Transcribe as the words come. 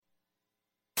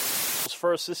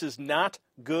first, this is not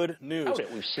good news.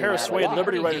 Oh, Paris Wade,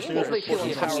 Liberty Writers News report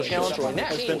the Trump's challenge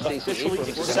has been officially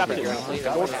accepted.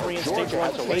 North Korean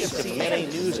state-run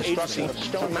KCNA news agency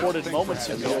reported moments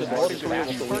ago that North Korea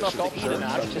will turn up the heat a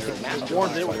notch and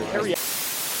warned they will carry out.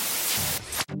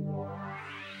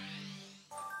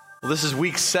 Well, this is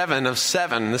week 7 of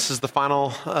 7. This is the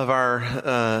final of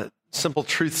our Simple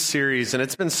Truth series, and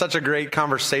it's been such a great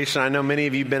conversation. I know many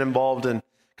of you have been involved in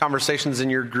conversations in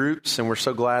your groups, and we're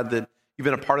so glad that you've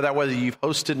been a part of that, whether you've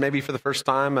hosted maybe for the first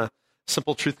time a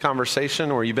Simple Truth conversation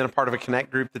or you've been a part of a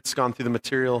Connect group that's gone through the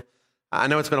material. I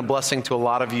know it's been a blessing to a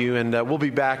lot of you, and we'll be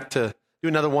back to do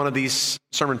another one of these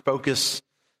sermon focus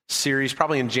series,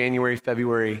 probably in January,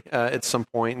 February at some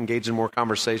point, engage in more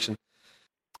conversation.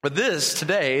 But this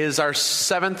today is our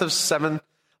 7th of 7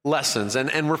 lessons,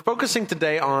 and we're focusing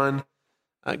today on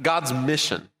God's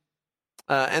mission.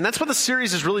 And that's what the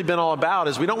series has really been all about,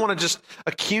 is we don't want to just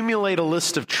accumulate a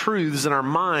list of truths in our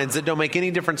minds that don't make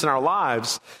any difference in our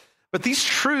lives, but these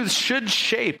truths should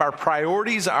shape our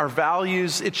priorities, our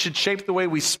values. It should shape the way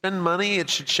we spend money. It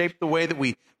should shape the way that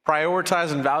we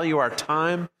prioritize and value our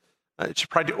time. It should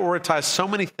prioritize so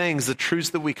many things, the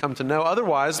truths that we come to know.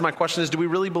 Otherwise, my question is, do we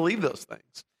really believe those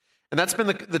things? And that's been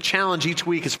the challenge each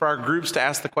week, is for our groups to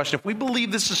ask the question, if we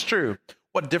believe this is true,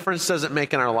 what difference does it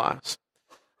make in our lives?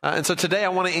 And so today I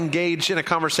want to engage in a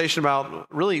conversation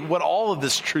about really what all of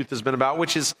this truth has been about,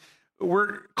 which is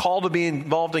we're called to be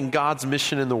involved in God's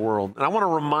mission in the world. And I want to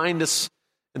remind us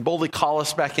and boldly call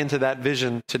us back into that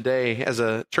vision today as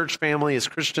a church family, as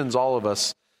Christians, all of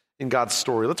us in God's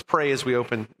story. Let's pray as we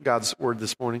open God's word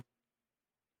this morning.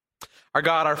 Our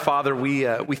God, our Father, we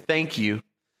thank you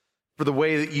for the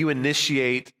way that you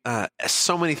initiate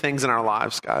so many things in our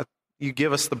lives, God. You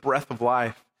give us the breath of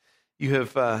life. You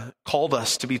have called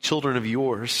us to be children of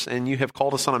yours, and you have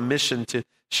called us on a mission to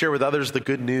share with others the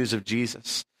good news of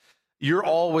Jesus. You're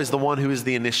always the one who is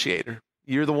the initiator.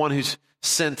 You're the one who's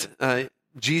sent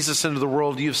Jesus into the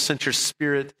world. You've sent your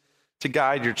Spirit to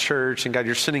guide your church, and God,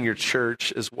 you're sending your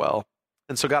church as well.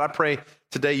 And so, God, I pray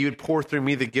today you would pour through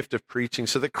me the gift of preaching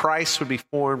so that Christ would be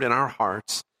formed in our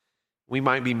hearts. We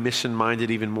might be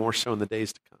mission-minded even more so in the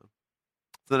days to come.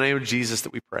 In the name of Jesus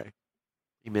that we pray.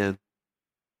 Amen.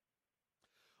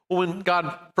 Well, when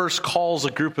God first calls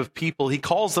a group of people, he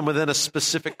calls them within a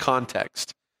specific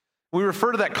context. We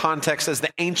refer to that context as the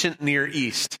ancient Near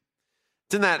East.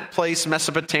 It's in that place,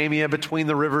 Mesopotamia, between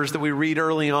the rivers, that we read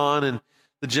early on in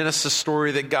the Genesis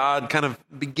story that God kind of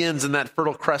begins in that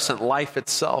Fertile Crescent, life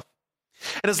itself.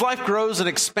 And as life grows and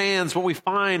expands, what we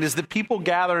find is that people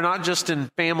gather not just in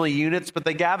family units, but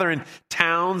they gather in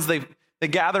towns. They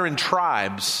gather in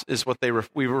tribes, is what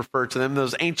we refer to them,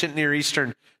 those ancient Near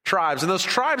Eastern tribes. And those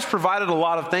tribes provided a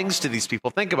lot of things to these people.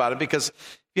 Think about it, because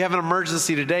if you have an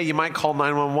emergency today, you might call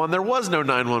 911. There was no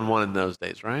 911 in those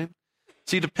days, right?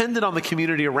 So you depended on the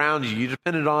community around you. You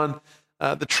depended on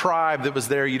the tribe that was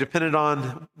there. You depended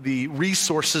on the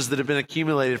resources that had been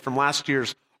accumulated from last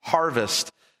year's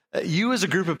harvest. You as a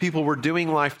group of people were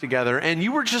doing life together, and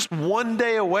you were just one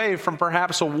day away from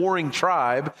perhaps a warring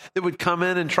tribe that would come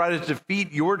in and try to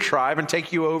defeat your tribe and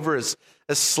take you over as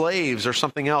slaves or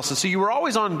something else. And so you were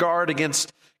always on guard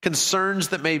against concerns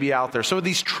that may be out there. So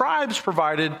these tribes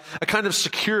provided a kind of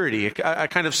security, a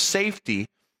kind of safety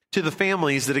to the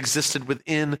families that existed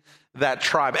within that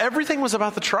tribe. Everything was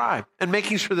about the tribe and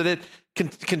making sure that it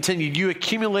continued. You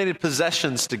accumulated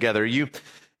possessions together. You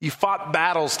fought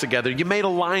battles together. You made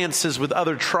alliances with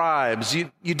other tribes.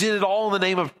 You did it all in the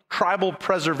name of tribal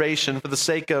preservation for the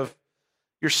sake of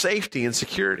your safety and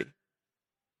security.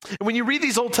 And when you read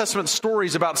these Old Testament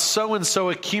stories about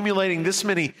so-and-so accumulating this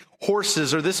many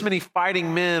horses or this many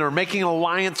fighting men or making an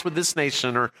alliance with this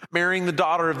nation or marrying the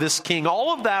daughter of this king,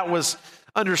 all of that was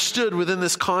understood within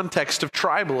this context of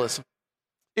tribalism.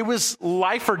 It was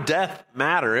life or death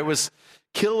matter. It was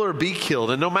kill or be killed.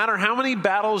 And no matter how many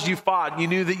battles you fought, you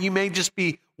knew that you may just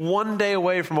be one day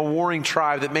away from a warring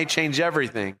tribe that may change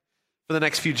everything for the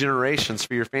next few generations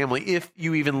for your family, if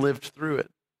you even lived through it.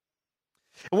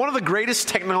 And one of the greatest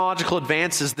technological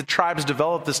advances that tribes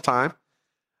developed this time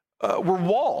were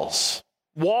walls.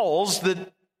 Walls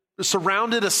that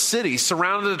surrounded a city,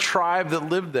 surrounded a tribe that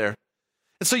lived there.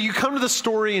 And so you come to the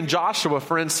story in Joshua,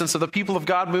 for instance, of the people of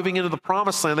God moving into the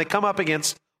promised land. They come up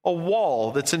against a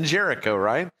wall that's in Jericho,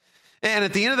 right? And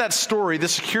at the end of that story, the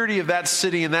security of that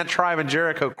city and that tribe in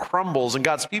Jericho crumbles, and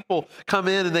God's people come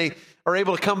in and they are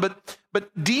able to come.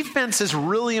 But defense is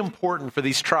really important for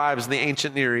these tribes in the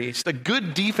ancient Near East. A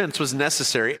good defense was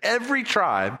necessary. Every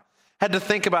tribe had to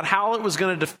think about how it was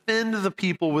going to defend the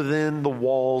people within the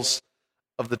walls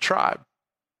of the tribe.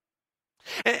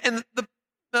 And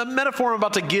The metaphor I'm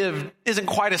about to give isn't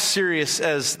quite as serious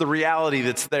as the reality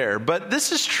that's there, but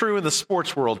this is true in the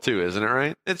sports world too, isn't it,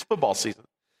 right? It's football season.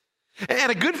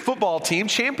 And a good football team,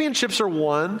 championships are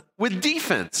won with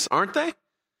defense, aren't they?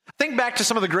 Think back to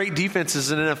some of the great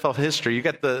defenses in NFL history. You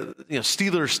got the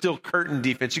Steelers steel curtain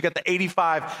defense. You got the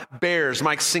 85 Bears,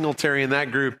 Mike Singletary in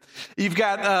that group. You've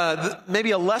got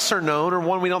maybe a lesser known or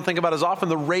one we don't think about as often,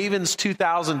 the Ravens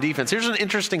 2000 defense. Here's an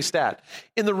interesting stat.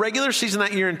 In the regular season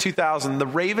that year in 2000, the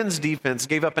Ravens defense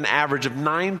gave up an average of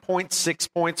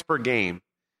 9.6 points per game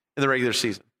in the regular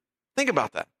season. Think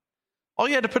about that. All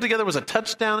you had to put together was a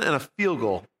touchdown and a field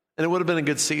goal, and it would have been a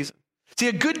good season. See,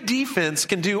 a good defense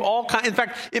can do all kinds. In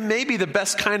fact, it may be the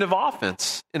best kind of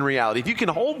offense in reality. If you can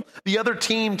hold the other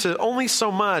team to only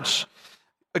so much,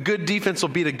 a good defense will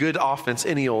beat a good offense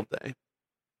any old day.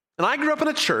 And I grew up in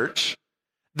a church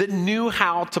that knew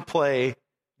how to play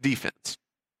defense.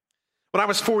 When I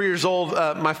was 4 years old,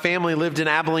 my family lived in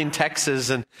Abilene, Texas,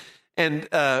 and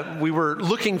we were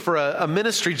looking for a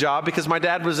ministry job because my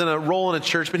dad was in a role in a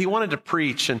church, but he wanted to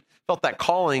preach and felt that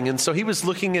calling. And so he was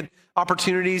looking at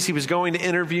opportunities. He was going to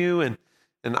interview, and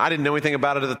I didn't know anything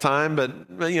about it at the time. But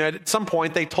at some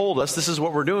point they told us, this is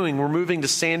what we're doing. We're moving to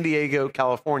San Diego,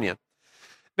 California.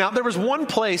 Now, there was one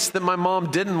place that my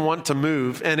mom didn't want to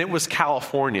move, and it was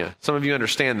California. Some of you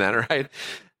understand that, right?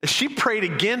 She prayed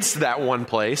against that one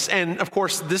place. And of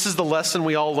course, this is the lesson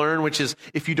we all learn, which is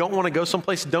if you don't want to go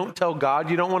someplace, don't tell God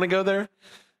you don't want to go there,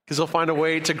 because he'll find a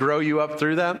way to grow you up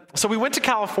through that. So we went to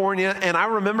California, and I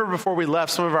remember before we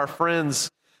left, some of our friends,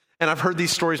 and I've heard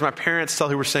these stories my parents tell,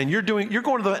 who were saying, you're going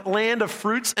to the land of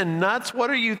fruits and nuts. What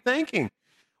are you thinking?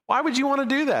 Why would you want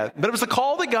to do that? But it was the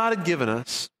call that God had given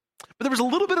us. But there was a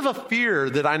little bit of a fear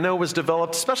that I know was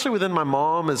developed, especially within my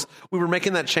mom, as we were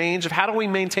making that change of how do we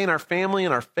maintain our family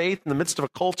and our faith in the midst of a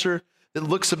culture that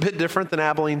looks a bit different than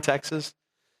Abilene, Texas.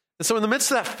 And so in the midst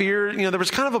of that fear, there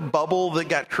was kind of a bubble that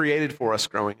got created for us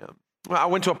growing up. I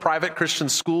went to a private Christian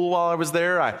school while I was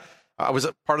there. I was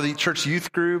a part of the church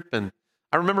youth group, and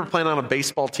I remember playing on a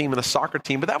baseball team and a soccer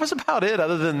team, but that was about it,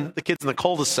 other than the kids in the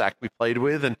cul-de-sac we played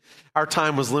with, and our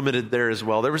time was limited there as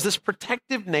well. There was this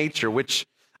protective nature, which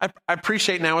I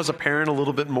appreciate now as a parent a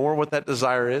little bit more what that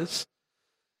desire is.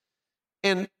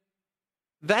 And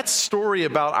that story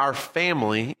about our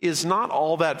family is not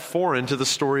all that foreign to the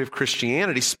story of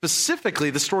Christianity, specifically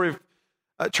the story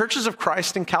of Churches of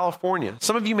Christ in California.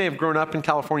 Some of you may have grown up in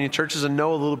California churches and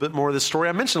know a little bit more of this story.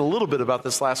 I mentioned a little bit about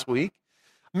this last week.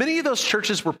 Many of those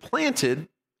churches were planted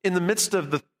in the midst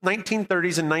of the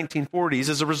 1930s and 1940s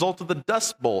as a result of the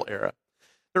Dust Bowl era.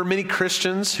 There were many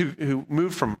Christians who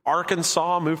moved from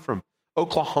Arkansas, moved from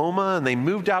Oklahoma, and they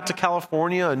moved out to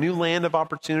California, a new land of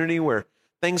opportunity where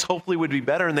things hopefully would be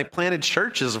better. And they planted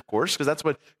churches, of course, because that's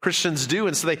what Christians do.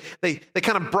 And so they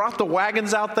kind of brought the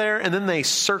wagons out there, and then they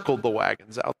circled the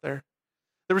wagons out there.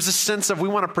 There was a sense of we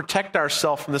want to protect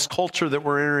ourselves from this culture that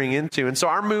we're entering into. And so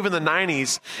our move in the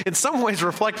 90s in some ways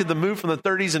reflected the move from the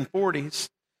 30s and 40s.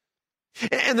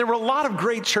 And there were a lot of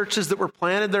great churches that were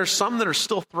planted. There are some that are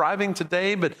still thriving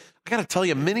today, but I got to tell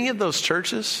you, many of those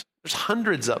churches, there's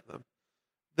hundreds of them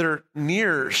that are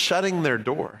near shutting their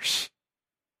doors.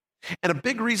 And a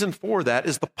big reason for that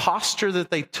is the posture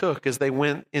that they took as they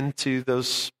went into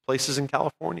those places in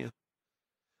California.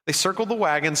 They circled the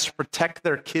wagons to protect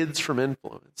their kids from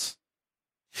influence.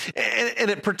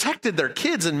 And it protected their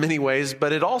kids in many ways,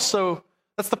 but it also,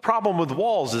 that's the problem with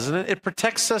walls, isn't it? It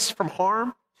protects us from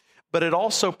harm, but it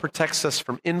also protects us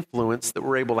from influence that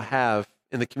we're able to have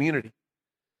in the community.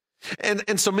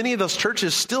 And so many of those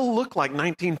churches still look like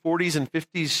 1940s and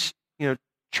 50s,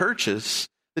 churches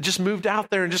that just moved out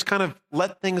there and just kind of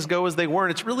let things go as they were.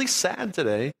 And it's really sad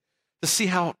today to see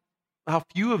how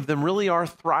few of them really are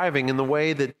thriving in the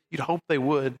way that you'd hope they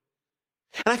would.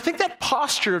 And I think that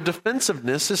posture of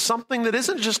defensiveness is something that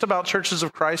isn't just about Churches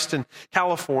of Christ in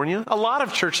California. A lot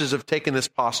of churches have taken this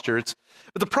posture.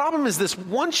 But the problem is this: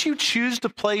 once you choose to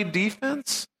play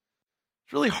defense,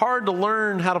 it's really hard to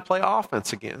learn how to play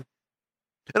offense again.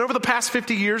 And over the past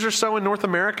 50 years or so in North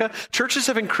America, churches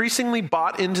have increasingly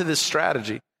bought into this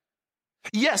strategy.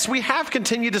 Yes, we have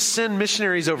continued to send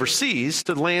missionaries overseas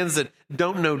to lands that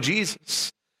don't know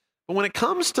Jesus. But when it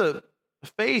comes to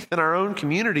faith in our own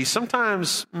community,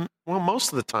 sometimes,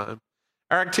 most of the time,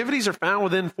 our activities are found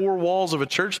within four walls of a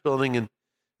church building, and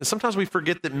sometimes we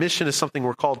forget that mission is something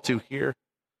we're called to here.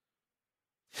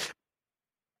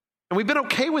 And we've been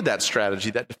okay with that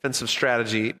strategy, that defensive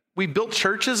strategy. We built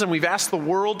churches and we've asked the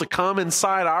world to come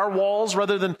inside our walls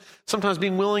rather than sometimes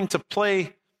being willing to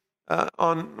play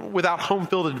without home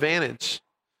field advantage.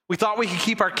 We thought we could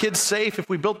keep our kids safe if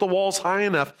we built the walls high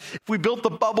enough, if we built the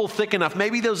bubble thick enough.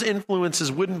 Maybe those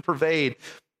influences wouldn't pervade.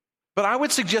 But I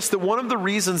would suggest that one of the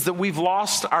reasons that we've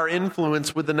lost our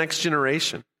influence with the next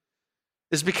generation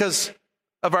is because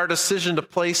of our decision to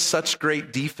play such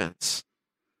great defense.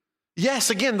 Yes,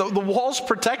 again, the walls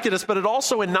protected us, but it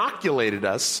also inoculated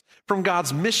us from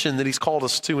God's mission that he's called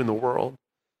us to in the world.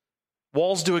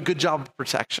 Walls do a good job of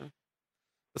protection,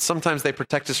 but sometimes they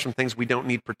protect us from things we don't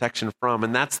need protection from,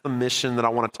 and that's the mission that I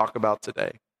want to talk about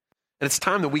today. And it's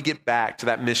time that we get back to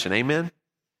that mission, amen?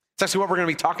 It's actually what we're going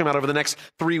to be talking about over the next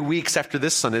 3 weeks after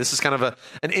this Sunday. This is kind of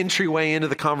an entryway into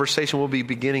the conversation we'll be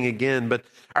beginning again. But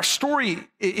our story,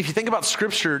 if you think about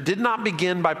Scripture, did not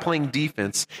begin by playing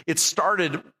defense. It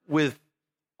started with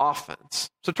offense.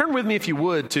 So turn with me, if you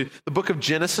would, to the book of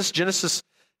Genesis. Genesis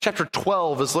chapter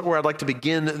 12 is where I'd like to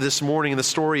begin this morning in the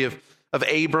story of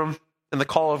Abram and the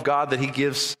call of God that he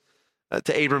gives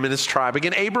to Abram and his tribe.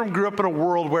 Again, Abram grew up in a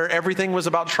world where everything was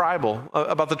about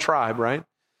about the tribe, right?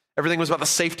 Everything was about the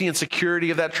safety and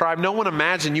security of that tribe. No one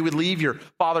imagined you would leave your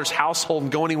father's household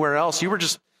and go anywhere else. It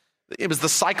was the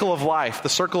cycle of life, the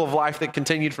circle of life that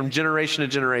continued from generation to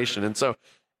generation. And so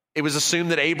it was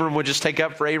assumed that Abram would just take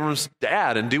up for Abram's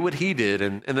dad and do what he did,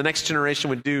 and the next generation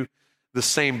would do the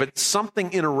same. But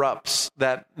something interrupts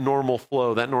that normal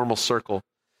flow, that normal circle.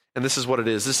 And this is what it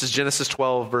is. This is Genesis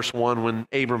 12, verse 1, when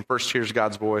Abram first hears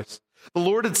God's voice. The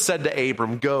Lord had said to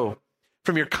Abram, "Go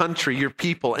from your country, your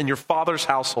people, and your father's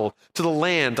household to the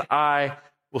land I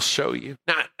will show you."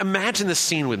 Now, imagine this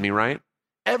scene with me, right?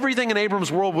 Everything in Abram's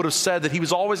world would have said that he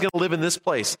was always going to live in this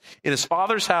place, in his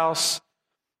father's house,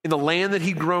 in the land that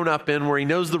he'd grown up in, where he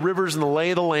knows the rivers and the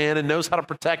lay of the land and knows how to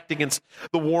protect against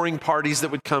the warring parties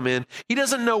that would come in. He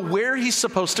doesn't know where he's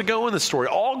supposed to go in the story.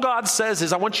 All God says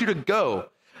is, "I want you to go."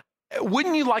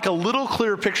 Wouldn't you like a little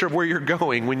clearer picture of where you're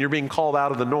going when you're being called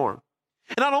out of the norm?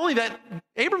 And not only that,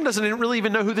 Abram doesn't really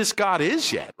even know who this God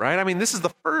is yet, right? I mean, this is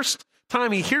the first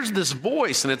time he hears this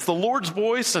voice, and it's the Lord's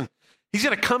voice, and he's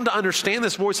going to come to understand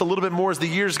this voice a little bit more as the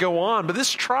years go on. But this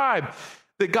tribe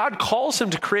that God calls him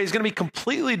to create is going to be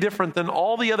completely different than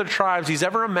all the other tribes he's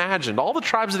ever imagined, all the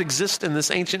tribes that exist in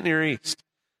this ancient Near East.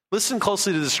 Listen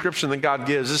closely to the description that God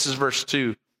gives. This is verse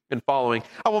 2 and following.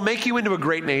 "I will make you into a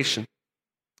great nation,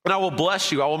 and I will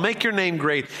bless you. I will make your name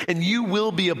great, and you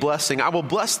will be a blessing. I will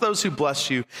bless those who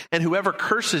bless you, and whoever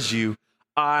curses you,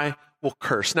 I will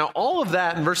curse." Now, all of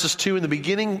that in verses 2 and the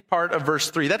beginning part of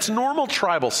verse 3, that's normal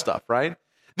tribal stuff, right?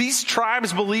 These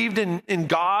tribes believed in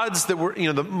gods that were,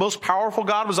 the most powerful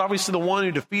God was obviously the one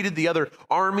who defeated the other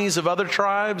armies of other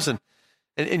tribes, and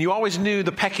you always knew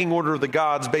the pecking order of the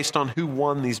gods based on who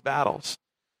won these battles.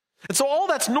 And so all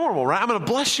that's normal, right? I'm going to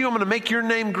bless you. I'm going to make your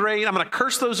name great. I'm going to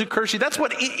curse those who curse you. That's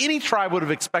what any tribe would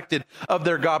have expected of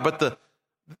their God. But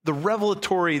the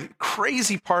revelatory,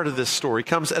 crazy part of this story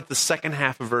comes at the second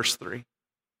half of verse 3.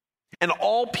 "And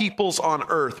all peoples on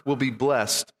earth will be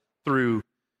blessed through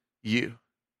you."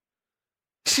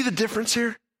 See the difference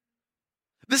here?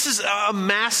 This is a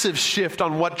massive shift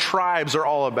on what tribes are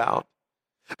all about.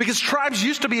 Because tribes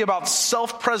used to be about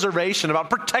self-preservation, about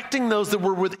protecting those that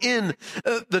were within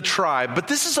the tribe. But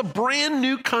this is a brand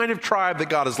new kind of tribe that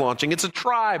God is launching. It's a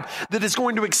tribe that is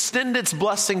going to extend its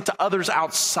blessing to others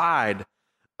outside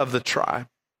of the tribe.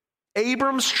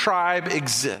 Abram's tribe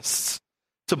exists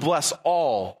to bless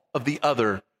all of the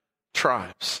other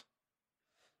tribes.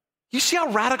 You see how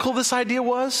radical this idea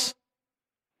was?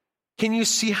 Can you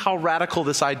see how radical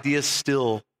this idea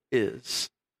still is?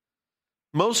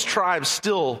 Most tribes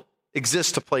still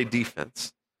exist to play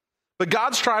defense. But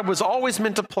God's tribe was always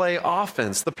meant to play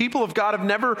offense. The people of God have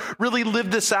never really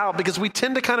lived this out because we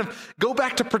tend to kind of go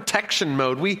back to protection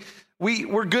mode.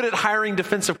 We're good at hiring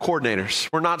defensive coordinators.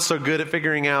 We're not so good at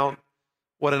figuring out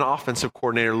what an offensive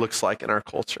coordinator looks like in our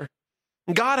culture.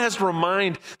 And God has to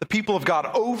remind the people of God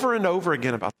over and over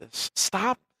again about this.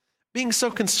 Stop being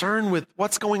so concerned with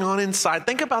what's going on inside.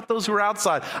 Think about those who are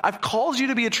outside. I've called you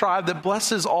to be a tribe that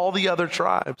blesses all the other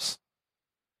tribes.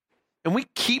 And we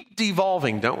keep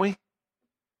devolving, don't we?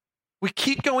 We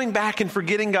keep going back and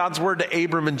forgetting God's word to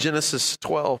Abram in Genesis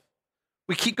 12.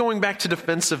 We keep going back to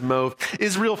defensive mode.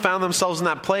 Israel found themselves in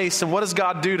that place, and what does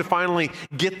God do to finally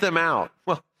get them out?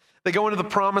 Well, they go into the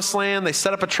promised land, they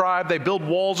set up a tribe, they build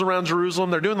walls around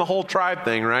Jerusalem. They're doing the whole tribe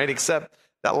thing, right? Except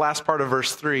that last part of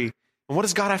verse 3. And what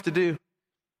does God have to do?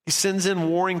 He sends in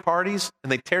warring parties,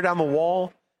 and they tear down the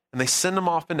wall, and they send them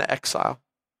off into exile.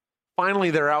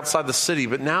 Finally, they're outside the city,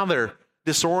 but now they're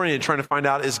disoriented, trying to find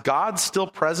out, is God still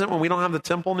present when we don't have the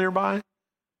temple nearby?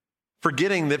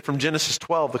 Forgetting that from Genesis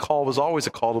 12, the call was always a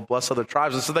call to bless other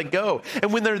tribes. And so they go.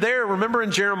 And when they're there, remember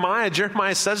in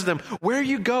Jeremiah says to them, where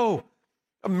you go,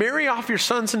 Marry off your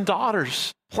sons and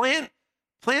daughters. Plant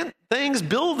things,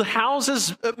 build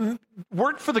houses,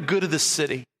 work for the good of the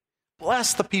city.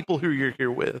 Bless the people who you're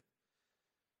here with.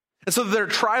 And so their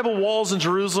tribal walls in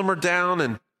Jerusalem are down,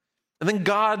 and then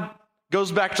God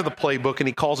goes back to the playbook and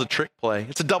he calls a trick play.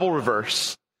 It's a double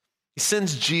reverse. He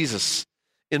sends Jesus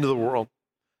into the world.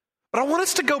 But I want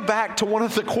us to go back to one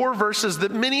of the core verses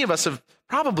that many of us have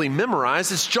probably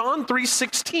memorized. It's John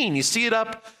 3:16. You see it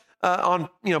up on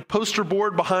poster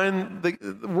board behind the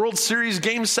World Series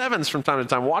Game 7s from time to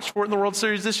time. Watch for it in the World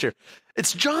Series this year.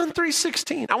 It's John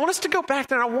 3:16. I want us to go back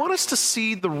there, and I want us to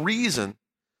see the reason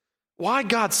why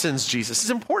God sends Jesus. It's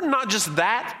important not just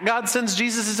that God sends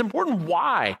Jesus, it's important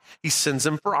why he sends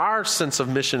him for our sense of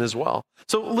mission as well.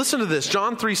 So listen to this.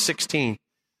 John 3:16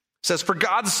 says, "For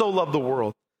God so loved the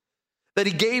world that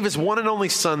he gave his one and only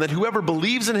Son, that whoever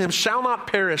believes in him shall not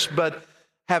perish, but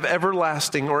have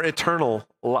everlasting or eternal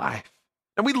life."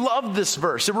 And we love this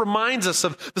verse. It reminds us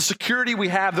of the security we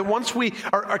have, that once we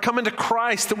are coming to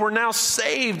Christ, that we're now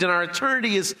saved and our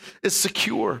eternity is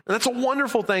secure. And that's a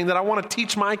wonderful thing that I want to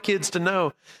teach my kids to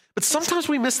know. But sometimes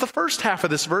we miss the first half of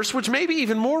this verse, which may be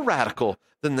even more radical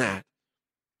than that.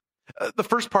 The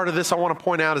first part of this I want to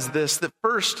point out is this, that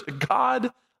first,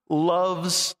 God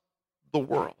loves the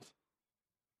world.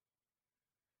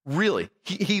 Really,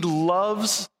 he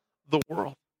loves the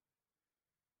world.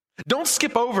 Don't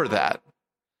skip over that,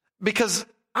 because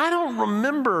I don't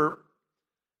remember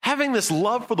having this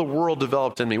love for the world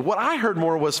developed in me. What I heard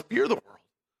more was fear the world.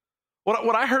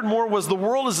 What I heard more was the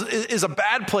world is a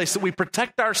bad place that we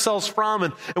protect ourselves from,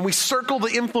 and we circle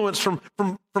the influence from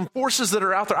forces that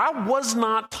are out there. I was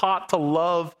not taught to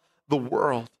love the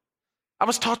world. I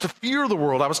was taught to fear the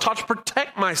world. I was taught to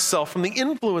protect myself from the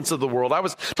influence of the world. I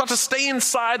was taught to stay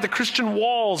inside the Christian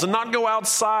walls and not go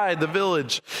outside the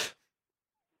village.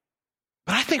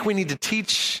 But I think we need to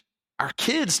teach our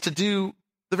kids to do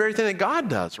the very thing that God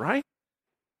does, right?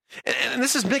 And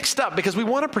this is mixed up because we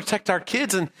want to protect our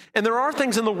kids, and there are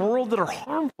things in the world that are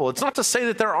harmful. It's not to say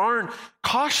that there aren't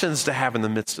cautions to have in the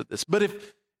midst of this. But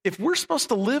if we're supposed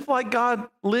to live like God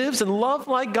lives and love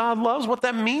like God loves, what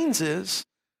that means is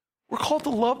we're called to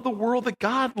love the world that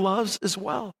God loves as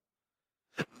well.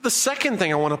 The second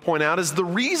thing I want to point out is the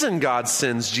reason God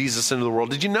sends Jesus into the world.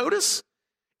 Did you notice?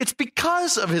 It's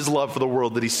because of his love for the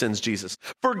world that he sends Jesus.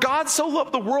 For God so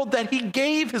loved the world that he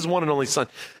gave his one and only Son.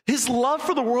 His love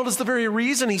for the world is the very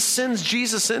reason he sends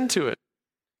Jesus into it.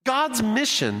 God's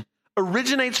mission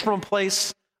originates from a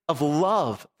place of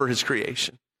love for his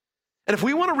creation. And if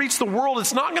we want to reach the world,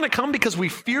 it's not going to come because we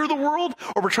fear the world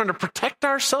or we're trying to protect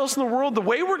ourselves from the world. The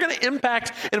way we're going to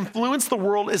impact and influence the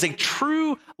world is a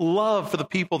true love for the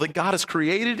people that God has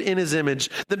created in his image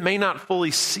that may not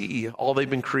fully see all they've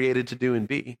been created to do and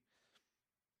be.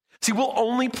 See, we'll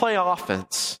only play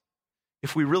offense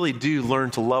if we really do learn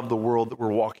to love the world that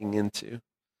we're walking into.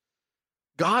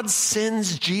 God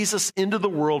sends Jesus into the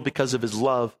world because of his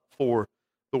love for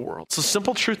the world. So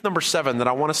simple truth number 7 that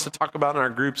I want us to talk about in our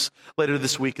groups later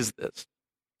this week is this.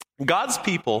 God's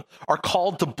people are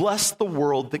called to bless the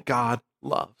world that God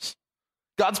loves.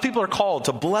 God's people are called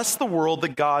to bless the world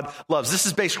that God loves. This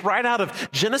is based right out of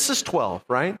Genesis 12,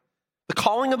 right? The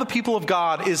calling of the people of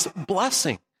God is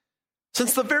blessing.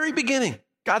 Since the very beginning,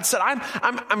 God said,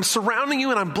 I'm surrounding you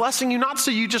and I'm blessing you, not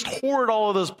so you just hoard all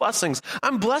of those blessings.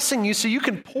 I'm blessing you so you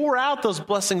can pour out those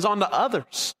blessings onto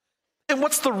others. And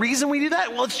what's the reason we do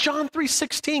that? Well, it's John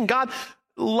 3:16. God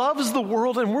loves the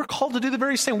world, and we're called to do the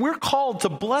very same. We're called to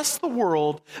bless the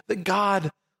world that God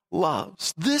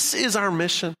loves. This is our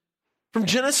mission. From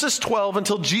Genesis 12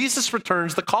 until Jesus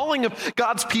returns, the calling of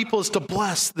God's people is to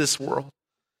bless this world.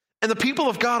 And the people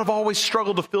of God have always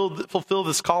struggled to fulfill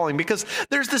this calling because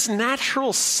there's this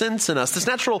natural sense in us, this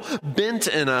natural bent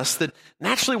in us that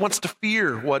naturally wants to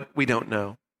fear what we don't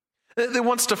know. That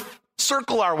wants to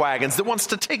circle our wagons, that wants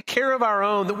to take care of our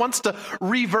own, that wants to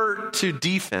revert to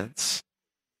defense.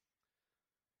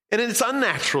 And it's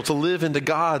unnatural to live into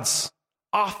God's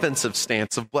offensive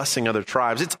stance of blessing other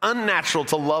tribes. It's unnatural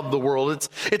to love the world.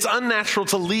 It's unnatural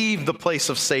to leave the place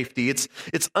of safety.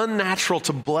 It's unnatural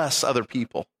to bless other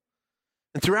people.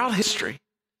 And throughout history,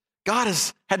 God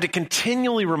has had to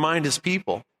continually remind his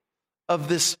people of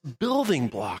this building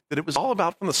block that it was all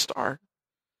about from the start.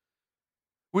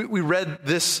 We read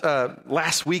this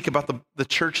last week about the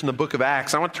church in the book of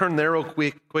Acts. I want to turn there real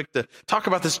quick to talk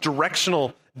about this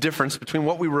directional difference between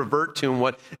what we revert to and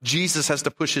what Jesus has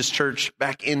to push his church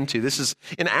back into. This is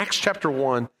in Acts chapter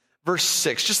 1, verse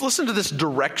 6. Just listen to this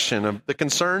direction of the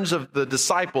concerns of the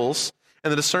disciples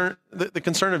and the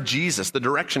concern of Jesus, the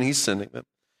direction he's sending them.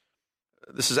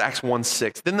 This is Acts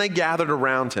 1:6. Then they gathered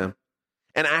around him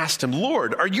and asked him,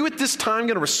 Lord, are you at this time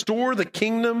going to restore the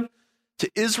kingdom to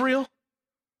Israel?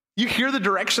 You hear the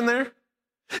direction there?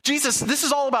 Jesus, this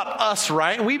is all about us,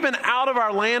 right? We've been out of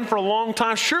our land for a long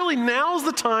time. Surely now's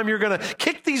the time you're going to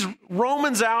kick these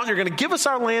Romans out and you're going to give us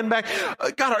our land back.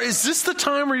 God, is this the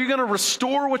time where you're going to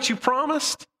restore what you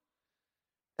promised?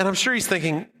 And I'm sure he's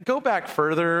thinking, go back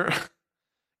further.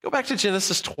 Go back to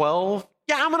Genesis 12.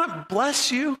 Yeah, I'm going to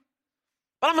bless you.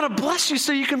 But I'm going to bless you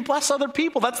so you can bless other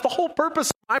people. That's the whole purpose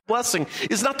of my blessing,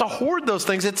 is not to hoard those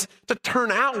things. It's to turn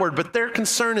outward. But their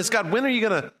concern is, God, when are you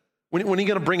going to When are you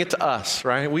going to bring it to us,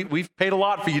 right? We've paid a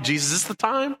lot for you, Jesus. Is this the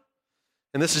time?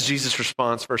 And this is Jesus'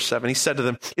 response, verse 7. He said to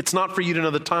them, it's not for you to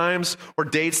know the times or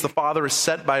dates the Father has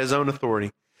set by his own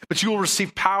authority, but you will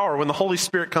receive power when the Holy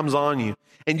Spirit comes on you,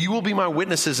 and you will be my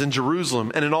witnesses in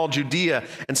Jerusalem and in all Judea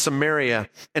and Samaria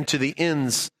and to the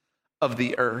ends of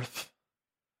the earth.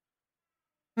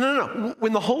 No.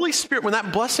 When the Holy Spirit, when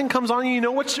that blessing comes on you, you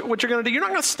know what you're going to do? You're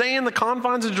not going to stay in the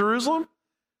confines of Jerusalem.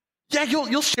 Yeah,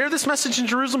 you'll share this message in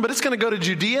Jerusalem, but it's going to go to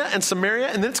Judea and Samaria,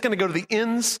 and then it's going to go to the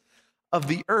ends of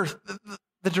the earth.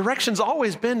 The direction's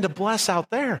always been to bless out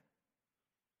there.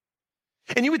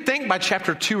 And you would think by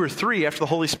chapter 2 or 3, after the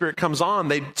Holy Spirit comes on,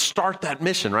 they'd start that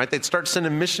mission, right? They'd start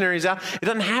sending missionaries out. It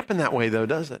doesn't happen that way, though,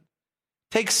 does it? It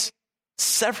takes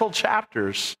several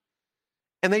chapters.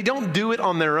 And they don't do it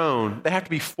on their own. They have to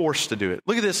be forced to do it.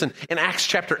 Look at this in Acts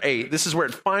chapter 8. This is where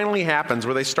it finally happens,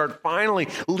 where they start finally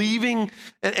leaving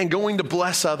and going to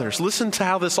bless others. Listen to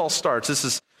how this all starts. This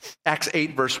is Acts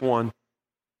 8, verse 1.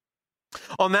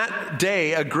 On that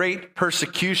day, a great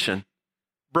persecution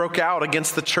broke out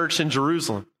against the church in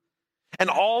Jerusalem.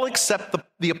 And all except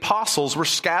the apostles were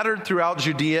scattered throughout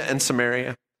Judea and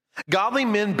Samaria. Godly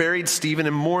men buried Stephen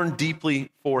and mourned deeply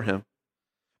for him.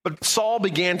 But Saul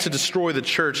began to destroy the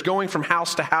church. Going from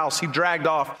house to house, he dragged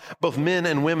off both men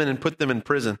and women and put them in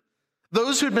prison.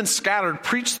 Those who had been scattered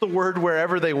preached the word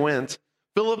wherever they went.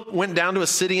 Philip went down to a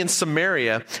city in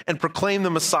Samaria and proclaimed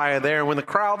the Messiah there. And when the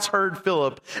crowds heard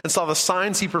Philip and saw the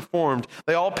signs he performed,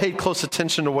 they all paid close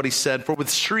attention to what he said. For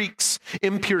with shrieks,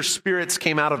 impure spirits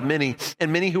came out of many,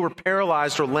 and many who were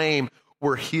paralyzed or lame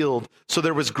were healed. So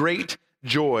there was great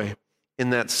joy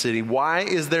in that city. Why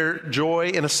is there joy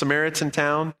in a Samaritan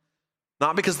town?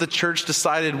 Not because the church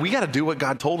decided we got to do what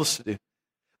God told us to do.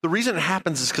 The reason it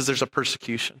happens is because there's a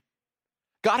persecution.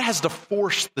 God has to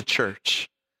force the church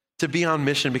to be on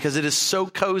mission because it is so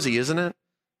cozy, isn't it?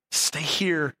 Stay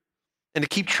here and to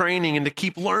keep training and to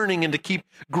keep learning and to keep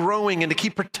growing and to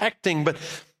keep protecting. But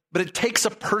it takes a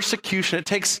persecution. It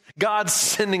takes God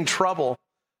sending trouble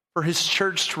for his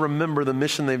church to remember the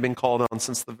mission they've been called on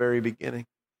since the very beginning.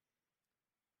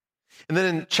 And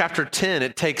then in chapter 10,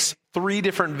 it takes 3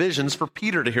 different visions for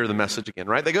Peter to hear the message again,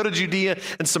 right? They go to Judea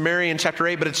and Samaria in chapter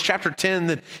 8, but it's chapter 10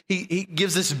 that he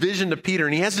gives this vision to Peter,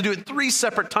 and he has to do it 3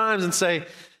 separate times and say,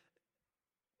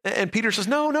 and Peter says,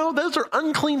 no, those are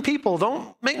unclean people.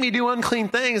 Don't make me do unclean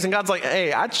things. And God's like,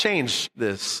 hey, I changed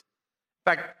this.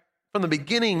 In fact, from the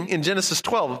beginning in Genesis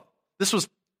 12, this was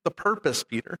the purpose,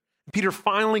 Peter. Peter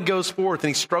finally goes forth and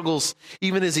he struggles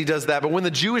even as he does that. But when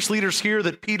the Jewish leaders hear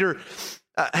that Peter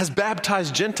has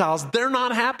baptized Gentiles, they're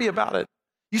not happy about it.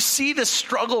 You see this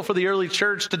struggle for the early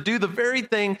church to do the very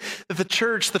thing that the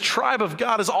church, the tribe of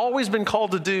God, has always been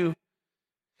called to do.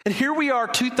 And here we are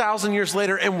 2,000 years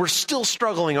later, and we're still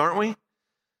struggling, aren't we?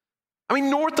 I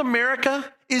mean, North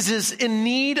America is as in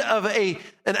need of an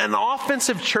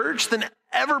offensive church than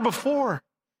ever before.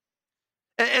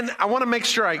 And I want to make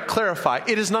sure I clarify,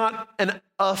 it is not an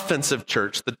offensive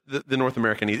church that the North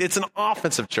America needs. It's an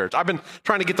offensive church. I've been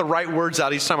trying to get the right words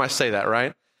out each time I say that,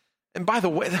 right? And by the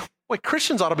way,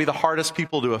 Christians ought to be the hardest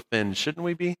people to offend, shouldn't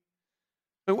we be?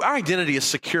 I mean, our identity is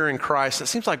secure in Christ. It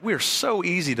seems like we are so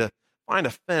easy to find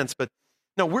offense, but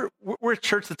no, we're a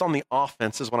church that's on the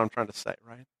offense is what I'm trying to say,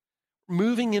 right?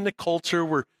 Moving into culture,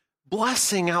 we're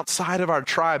blessing outside of our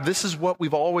tribe. This is what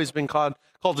we've always been called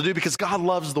to do because God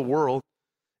loves the world.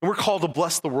 And we're called to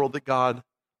bless the world that God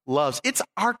loves. It's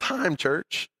our time,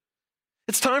 church.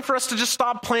 It's time for us to just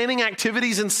stop planning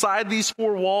activities inside these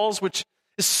 4 walls, which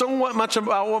is so much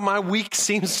about what my week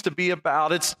seems to be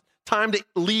about. It's time to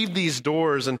leave these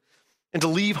doors and to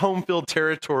leave home field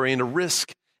territory and to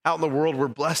risk out in the world where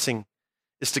blessing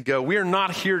is to go. We are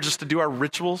not here just to do our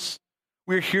rituals.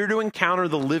 We're here to encounter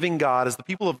the living God as the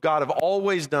people of God have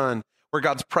always done, where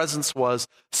God's presence was,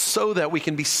 so that we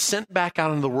can be sent back out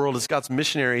into the world as God's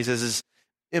missionaries, as his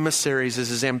emissaries, as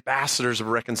his ambassadors of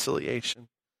reconciliation.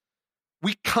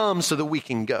 We come so that we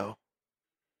can go.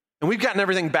 And we've gotten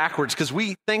everything backwards because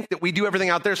we think that we do everything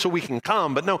out there so we can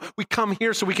come. But no, we come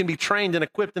here so we can be trained and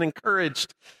equipped and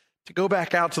encouraged to go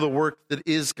back out to the work that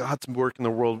is God's work in the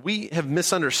world. We have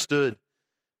misunderstood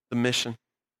the mission.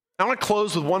 I want to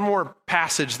close with one more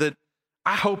passage that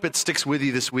I hope it sticks with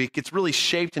you this week. It's really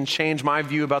shaped and changed my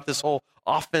view about this whole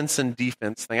offense and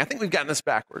defense thing. I think we've gotten this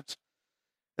backwards.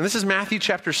 And this is Matthew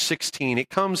chapter 16. It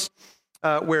comes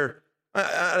at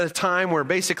a time where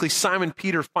basically Simon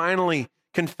Peter finally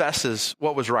confesses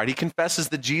what was right. He confesses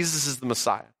that Jesus is the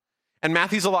Messiah. And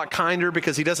Matthew's a lot kinder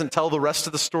because he doesn't tell the rest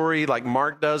of the story like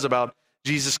Mark does about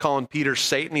Jesus calling Peter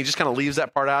Satan. He just kind of leaves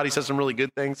that part out. He says some really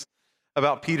good things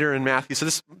about Peter and Matthew. So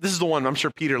this is the one I'm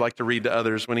sure Peter liked to read to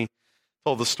others when he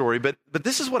told the story. But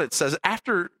this is what it says.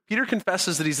 After Peter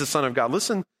confesses that he's the Son of God,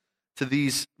 listen to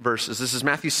these verses. This is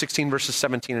Matthew 16, verses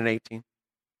 17 and 18.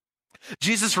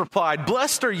 Jesus replied,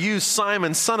 "Blessed are you,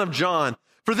 Simon, son of John,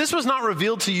 for this was not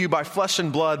revealed to you by flesh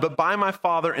and blood, but by my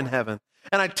Father in heaven.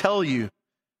 And I tell you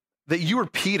that you are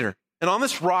Peter, and on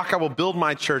this rock I will build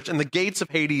my church, and the gates of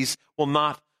Hades will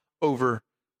not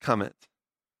overcome it."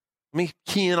 Let me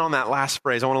key in on that last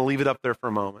phrase. I want to leave it up there for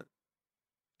a moment.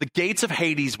 The gates of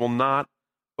Hades will not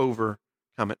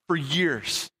overcome it. For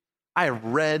years, I have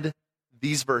read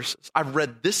these verses. I've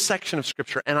read this section of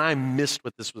Scripture, and I missed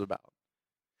what this was about.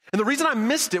 And the reason I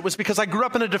missed it was because I grew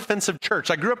up in a defensive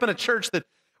church. I grew up in a church that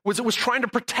was trying to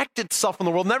protect itself in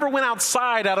the world, never went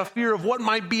outside out of fear of what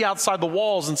might be outside the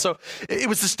walls. And so it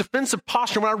was this defensive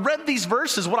posture. When I read these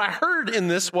verses, what I heard in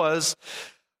this was,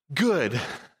 good.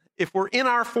 If we're in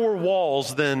our four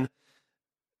walls, then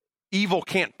evil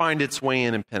can't find its way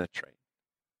in and penetrate.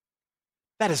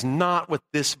 That is not what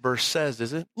this verse says,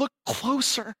 is it? Look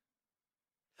closer.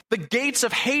 The gates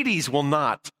of Hades will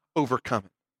not overcome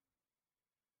it.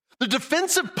 The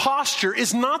defensive posture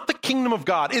is not the kingdom of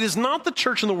God. It is not the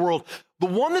church in the world. The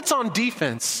one that's on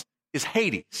defense is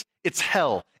Hades. It's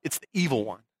hell. It's the evil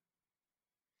one.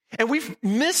 And we've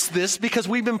missed this because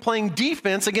we've been playing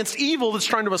defense against evil that's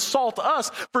trying to assault us,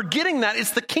 forgetting that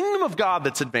it's the kingdom of God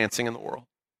that's advancing in the world.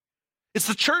 It's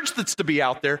the church that's to be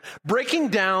out there breaking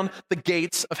down the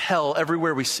gates of hell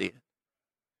everywhere we see it.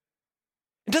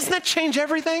 And doesn't that change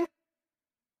everything?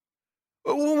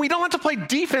 When we don't have to play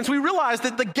defense, we realize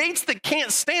that the gates that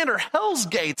can't stand are hell's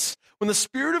gates. When the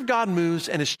Spirit of God moves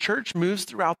and His church moves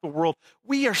throughout the world,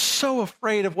 we are so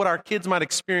afraid of what our kids might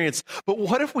experience. But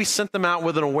what if we sent them out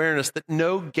with an awareness that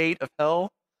no gate of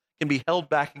hell can be held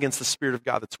back against the Spirit of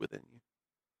God that's within you?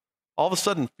 All of a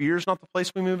sudden, fear is not the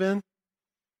place we move in.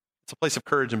 It's a place of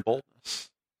courage and boldness.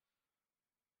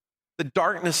 The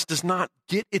darkness does not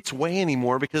get its way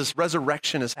anymore because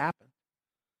resurrection has happened.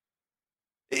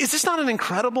 Is this not an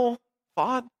incredible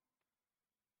thought?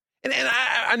 And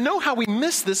I know how we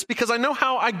miss this because I know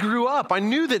how I grew up. I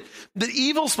knew that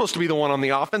evil's supposed to be the one on the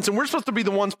offense and we're supposed to be the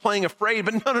ones playing afraid.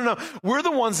 But no. We're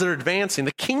the ones that are advancing.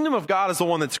 The kingdom of God is the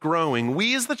one that's growing.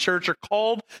 We as the church are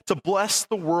called to bless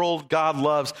the world God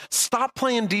loves. Stop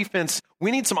playing defense.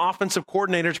 We need some offensive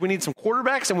coordinators. We need some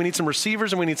quarterbacks and we need some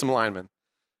receivers and we need some linemen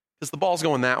because the ball's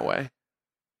going that way.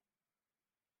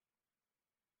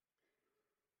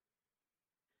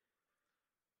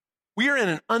 We are in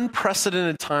an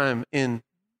unprecedented time in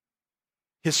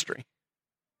history.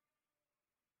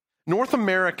 North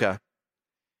America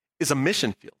is a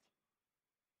mission field.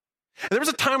 And there was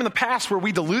a time in the past where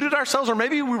we deluded ourselves, or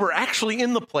maybe we were actually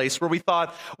in the place where we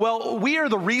thought, well, we are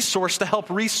the resource to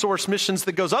help resource missions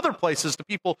that goes other places to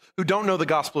people who don't know the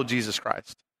gospel of Jesus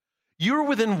Christ. You're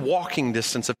within walking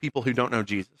distance of people who don't know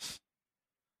Jesus.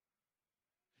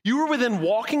 You are within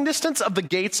walking distance of the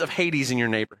gates of Hades in your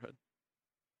neighborhood.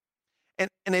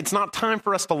 And it's not time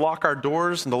for us to lock our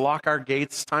doors and to lock our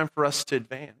gates. It's time for us to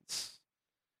advance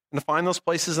and to find those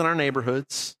places in our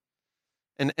neighborhoods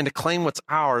and to claim what's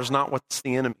ours, not what's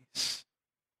the enemy's.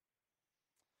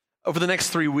 Over the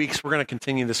next 3 weeks, we're going to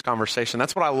continue this conversation.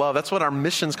 That's what I love. That's what our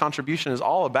missions contribution is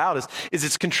all about, is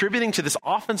it's contributing to this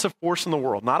offensive force in the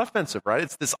world. Not offensive, right?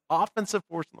 It's this offensive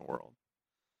force in the world.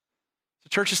 So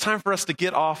church, it's time for us to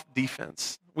get off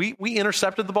defense. We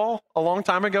intercepted the ball a long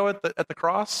time ago at the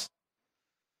cross.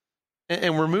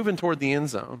 And we're moving toward the end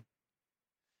zone.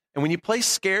 And when you play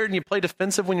scared and you play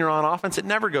defensive when you're on offense, it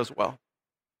never goes well.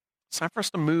 It's time for us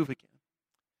to move again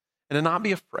and to not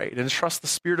be afraid and to trust the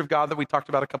Spirit of God that we talked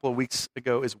about a couple of weeks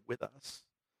ago is with us.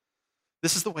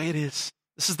 This is the way it is.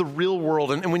 This is the real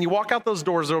world. And when you walk out those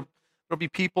doors, there'll be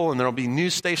people and there'll be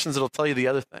news stations that'll tell you the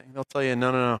other thing. They'll tell you,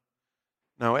 no,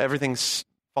 everything's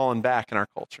fallen back in our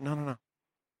culture. No.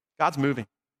 God's moving.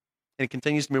 And He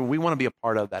continues to move. We want to be a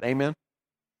part of that. Amen?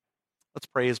 Let's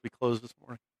pray as we close this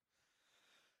morning.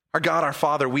 Our God, our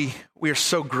Father, we are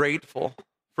so grateful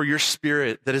for your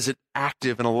Spirit that is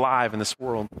active and alive in this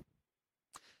world.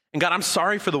 And God, I'm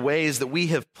sorry for the ways that we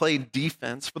have played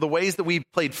defense, for the ways that we've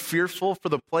played fearful, for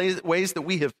the ways that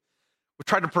we've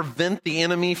tried to prevent the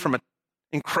enemy from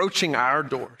encroaching our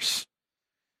doors.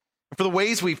 And for the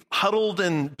ways we've huddled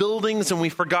in buildings and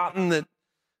we've forgotten that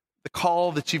the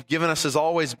call that you've given us has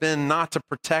always been not to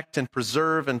protect and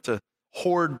preserve and to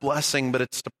hoard blessing, but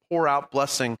it's to pour out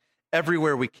blessing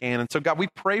everywhere we can. And so, God, we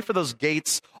pray for those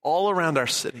gates all around our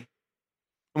city.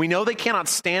 And we know they cannot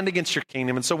stand against your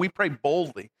kingdom. And so we pray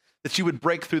boldly that you would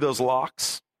break through those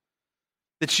locks,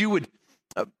 that you would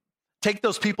take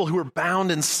those people who are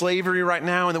bound in slavery right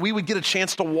now, and that we would get a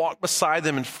chance to walk beside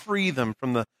them and free them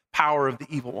from the power of the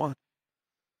evil one.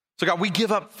 So God, we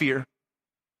give up fear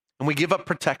and we give up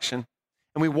protection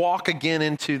and we walk again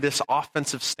into this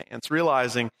offensive stance,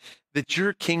 realizing that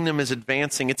your kingdom is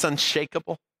advancing. It's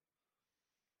unshakable.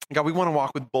 God, we want to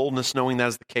walk with boldness knowing that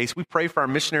is the case. We pray for our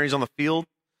missionaries on the field.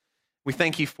 We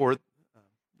thank you for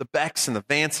the Becks and the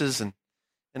Vances and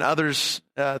others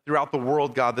throughout the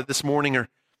world, God, that this morning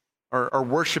are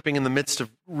worshiping in the midst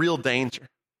of real danger.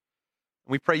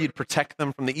 We pray you'd protect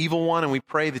them from the evil one, and we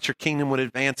pray that your kingdom would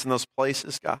advance in those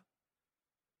places, God.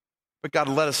 But God,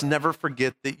 let us never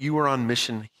forget that you are on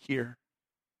mission here.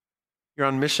 You're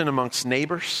on mission amongst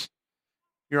neighbors.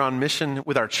 You're on mission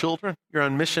with our children. You're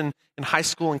on mission in high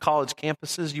school and college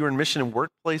campuses. You're on mission in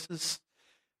workplaces.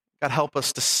 God, help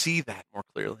us to see that more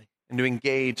clearly and to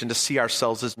engage and to see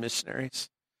ourselves as missionaries.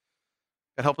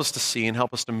 God, help us to see and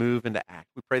help us to move and to act.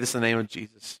 We pray this in the name of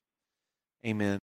Jesus. Amen.